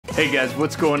Hey guys,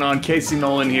 what's going on? Casey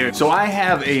Nolan here. So I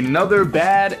have another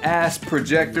badass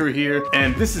projector here,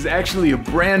 and this is actually a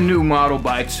brand new model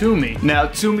by Toumei. Now,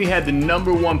 Toumei had the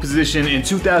 #1 position in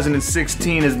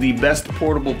 2016 as the best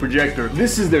portable projector.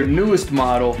 This is their newest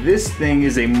model. This thing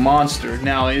is a monster.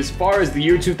 Now, as far as the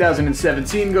year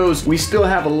 2017 goes, we still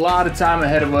have a lot of time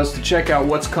ahead of us to check out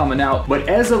what's coming out, but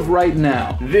as of right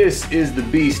now, this is the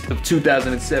beast of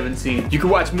 2017. You can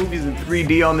watch movies in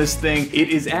 3D on this thing. It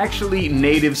is actually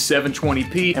native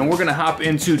 720p, and we're gonna hop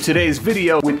into today's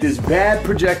video with this bad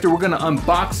projector. We're gonna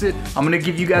unbox it. I'm gonna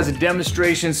give you guys a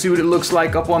demonstration, see what it looks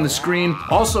like up on the screen.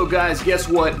 Also guys, guess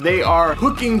what? They are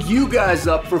hooking you guys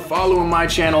up for following my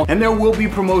channel, and there will be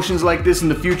promotions like this in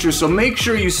the future, so make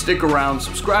sure you stick around,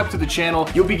 subscribe to the channel.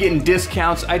 You'll be getting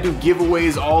discounts. I do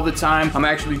giveaways all the time. I'm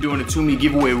actually doing a Toumei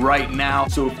giveaway right now,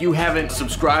 so if you haven't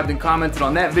subscribed and commented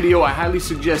on that video, I highly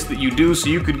suggest that you do, so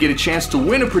you could get a chance to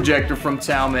win a projector from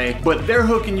Toumei. But they're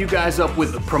hooking you guys up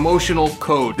with a promotional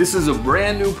code. This is a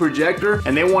brand new projector,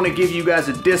 and they want to give you guys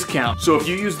a discount. So if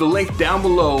you use the link down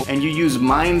below and you use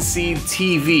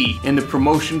MindSeedTV in the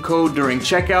promotion code during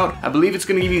checkout, I believe it's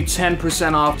going to give you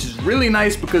 10% off, which is really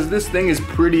nice because this thing is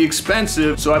pretty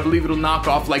expensive. So I believe it'll knock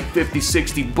off like 50,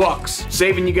 60 bucks.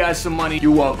 Saving you guys some money.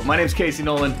 You're welcome. My name's Casey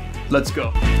Nolan. Let's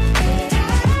go.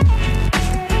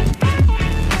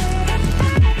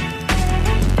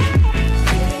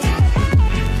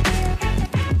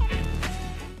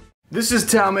 This is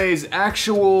Toumei's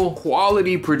actual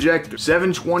quality projector.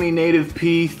 720 native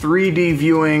P, 3D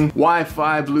viewing,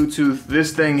 Wi-Fi, Bluetooth.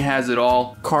 This thing has it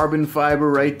all. Carbon fiber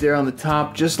right there on the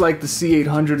top, just like the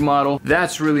C800 model.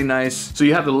 That's really nice. So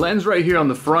you have the lens right here on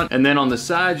the front, and then on the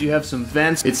sides you have some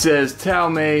vents. It says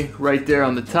Toumei right there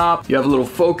on the top. You have a little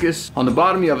focus. On the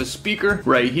bottom you have a speaker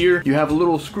right here. You have a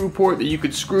little screw port that you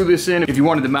could screw this in if you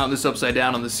wanted to mount this upside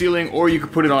down on the ceiling, or you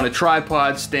could put it on a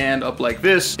tripod stand up like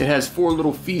this. It has 4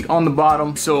 little feet on the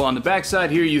bottom. So on the back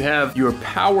side here you have your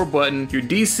power button, your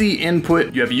DC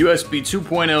input, you have USB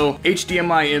 2.0,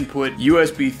 HDMI input,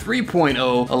 USB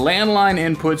 3.0, a landline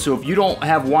input, so if you don't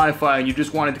have Wi-Fi and you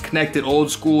just wanted to connect it old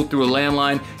school through a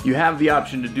landline, you have the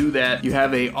option to do that. You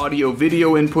have a audio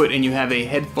video input, and you have a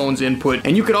headphones input,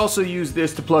 and you could also use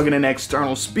this to plug in an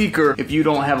external speaker if you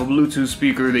don't have a Bluetooth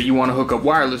speaker that you want to hook up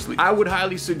wirelessly. I would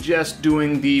highly suggest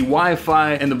doing the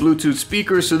Wi-Fi and the Bluetooth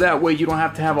speaker, so that way you don't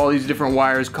have to have all these different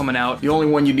wires coming out. The only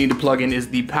one you need to plug in is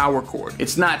the power cord.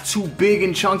 It's not too big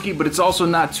and chunky, but it's also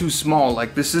not too small.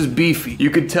 Like, this is beefy. You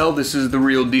could tell this is the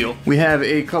real deal. We have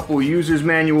a couple users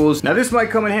manuals. Now this might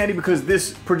come in handy because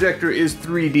this projector is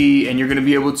 3D, and you're going to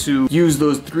be able to use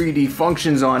those 3D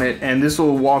functions on it, and this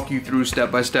will walk you through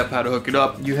step by step how to hook it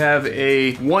up. You have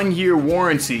a 1-year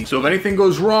warranty, so if anything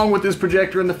goes wrong with this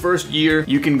projector in the first year,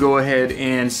 you can go ahead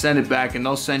and send it back, and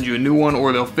they'll send you a new one,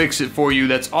 or they'll fix it for you.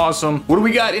 That's awesome. What do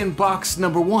we got in box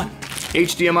number 1?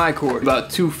 HDMI cord, about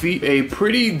 2 feet, a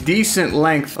pretty decent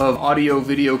length of audio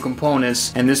video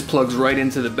components, and this plugs right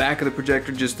into the back of the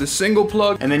projector, just a single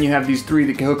plug, and then you have these 3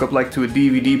 that can hook up like to a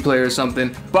DVD player or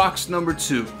something. Box number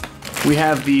 2. We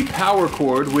have the power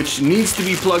cord, which needs to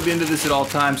be plugged into this at all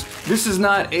times. This is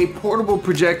not a portable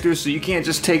projector, so you can't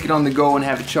just take it on the go and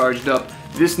have it charged up.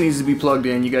 This needs to be plugged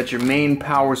in. You got your main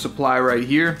power supply right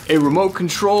here. A remote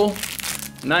control,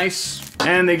 nice.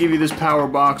 And they give you this power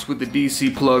box with the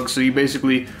DC plug, so you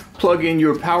basically plug in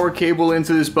your power cable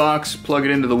into this box, plug it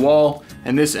into the wall,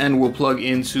 and this end will plug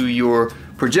into your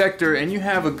projector, and you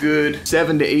have a good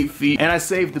 7 to 8 feet. And I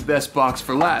saved the best box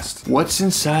for last. What's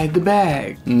inside the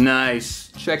bag?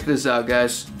 Nice. Check this out,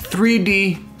 guys.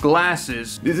 3D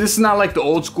glasses. This is not like the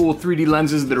old school 3D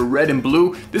lenses that are red and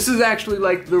blue. This is actually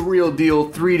like the real deal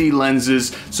 3D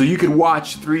lenses, so you could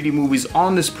watch 3D movies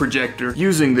on this projector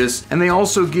using this. And they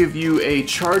also give you a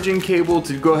charging cable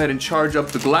to go ahead and charge up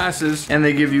the glasses, and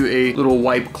they give you a little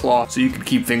wipe cloth so you can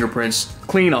keep fingerprints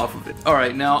clean off of it.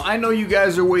 Alright, now I know you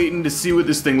guys are waiting to see what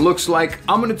this thing looks like.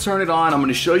 I'm gonna turn it on. I'm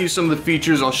gonna show you some of the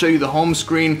features. I'll show you the home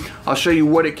screen. I'll show you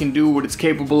what it can do, what it's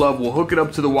capable of. We'll hook it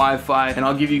up to the Wi-Fi, and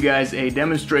I'll give you guys a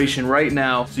demonstration right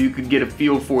now so you can get a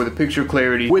feel for the picture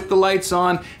clarity with the lights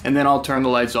on, and then I'll turn the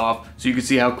lights off so you can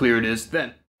see how clear it is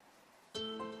then.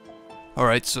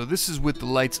 Alright, so this is with the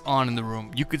lights on in the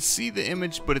room. You could see the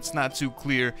image, but it's not too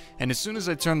clear, and as soon as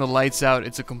I turn the lights out,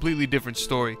 it's a completely different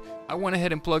story. I went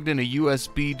ahead and plugged in a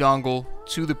USB dongle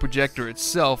to the projector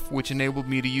itself, which enabled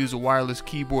me to use a wireless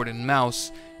keyboard and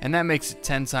mouse, and that makes it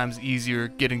 10 times easier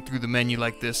getting through the menu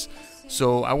like this.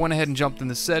 So I went ahead and jumped in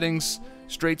the settings,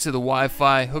 straight to the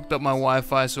Wi-Fi, hooked up my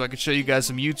Wi-Fi so I could show you guys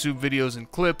some YouTube videos and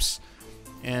clips,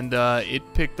 and it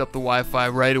picked up the Wi-Fi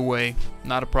right away,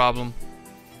 not a problem.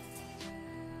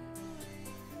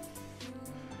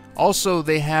 Also,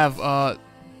 they have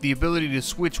the ability to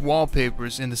switch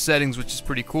wallpapers in the settings, which is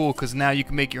pretty cool because now you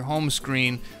can make your home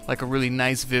screen like a really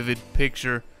nice vivid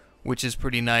picture, which is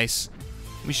pretty nice.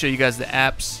 Let me show you guys the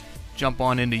apps. Jump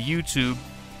on into YouTube.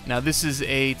 Now this is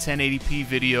a 1080p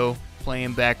video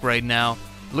playing back right now.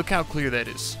 Look how clear that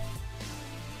is.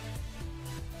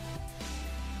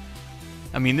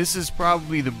 I mean, this is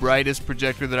probably the brightest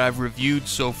projector that I've reviewed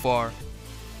so far.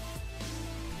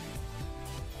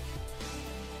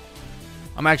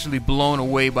 I'm actually blown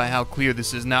away by how clear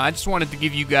this is. Now, I just wanted to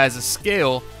give you guys a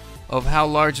scale of how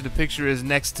large the picture is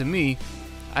next to me.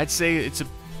 I'd say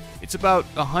it's about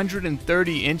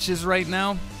 130 inches right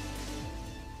now,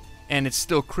 and it's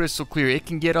still crystal clear. It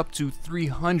can get up to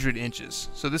 300 inches.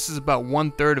 So this is about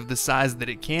 1/3 of the size that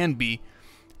it can be.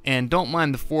 And don't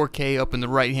mind the 4K up in the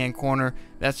right hand corner.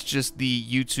 That's just the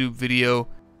YouTube video.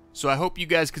 So I hope you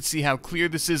guys could see how clear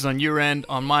this is on your end.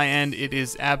 On my end, it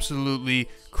is absolutely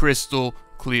crystal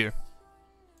clear.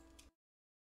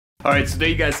 Alright, so there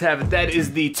you guys have it. That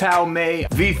is the Toumei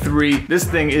V3. This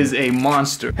thing is a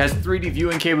monster. Has 3D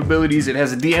viewing capabilities. It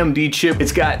has a DMD chip.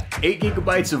 It's got 8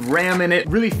 GB of RAM in it.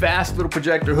 Really fast little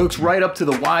projector. Hooks right up to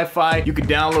the Wi-Fi. You can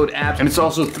download apps. And it's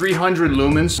also 300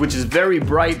 lumens, which is very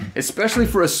bright, especially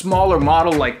for a smaller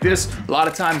model like this. A lot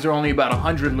of times they're only about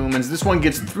 100 lumens. This one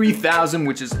gets 3000,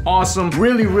 which is awesome.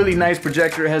 Really, really nice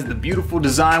projector. It has the beautiful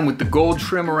design with the gold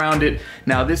trim around it.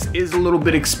 Now, this is a little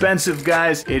bit expensive,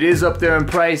 guys. It is up there in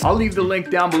price. I'll leave the link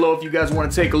down below if you guys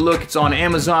want to take a look. It's on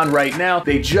Amazon right now.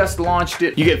 They just launched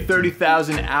it. You get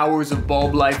 30,000 hours of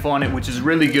bulb life on it, which is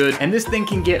really good. And this thing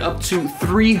can get up to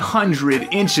 300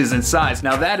 inches in size.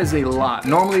 Now that is a lot.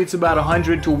 Normally it's about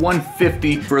 100 to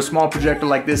 150 for a small projector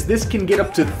like this. This can get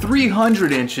up to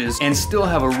 300 inches and still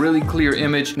have a really clear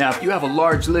image. Now if you have a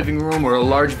large living room or a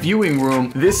large viewing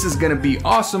room, this is going to be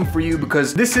awesome for you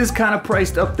because this is kind of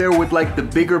priced up there with like the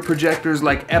bigger projectors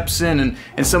like Epson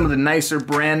and some of the nicer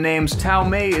brand names.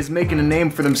 Toumei is making a name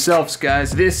for themselves,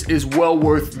 guys. This is well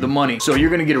worth the money. So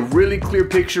you're gonna get a really clear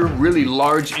picture, really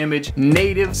large image,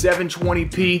 native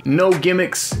 720p, no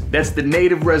gimmicks. That's the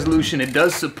native resolution. It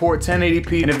does support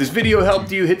 1080p. And if this video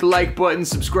helped you, hit the like button,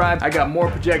 subscribe. I got more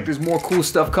projectors, more cool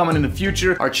stuff coming in the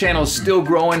future. Our channel is still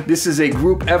growing. This is a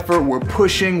group effort. We're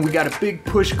pushing. We got a big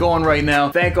push going right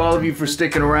now. Thank all of you for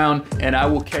sticking around, and I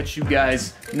will catch you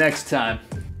guys next time.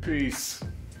 Peace.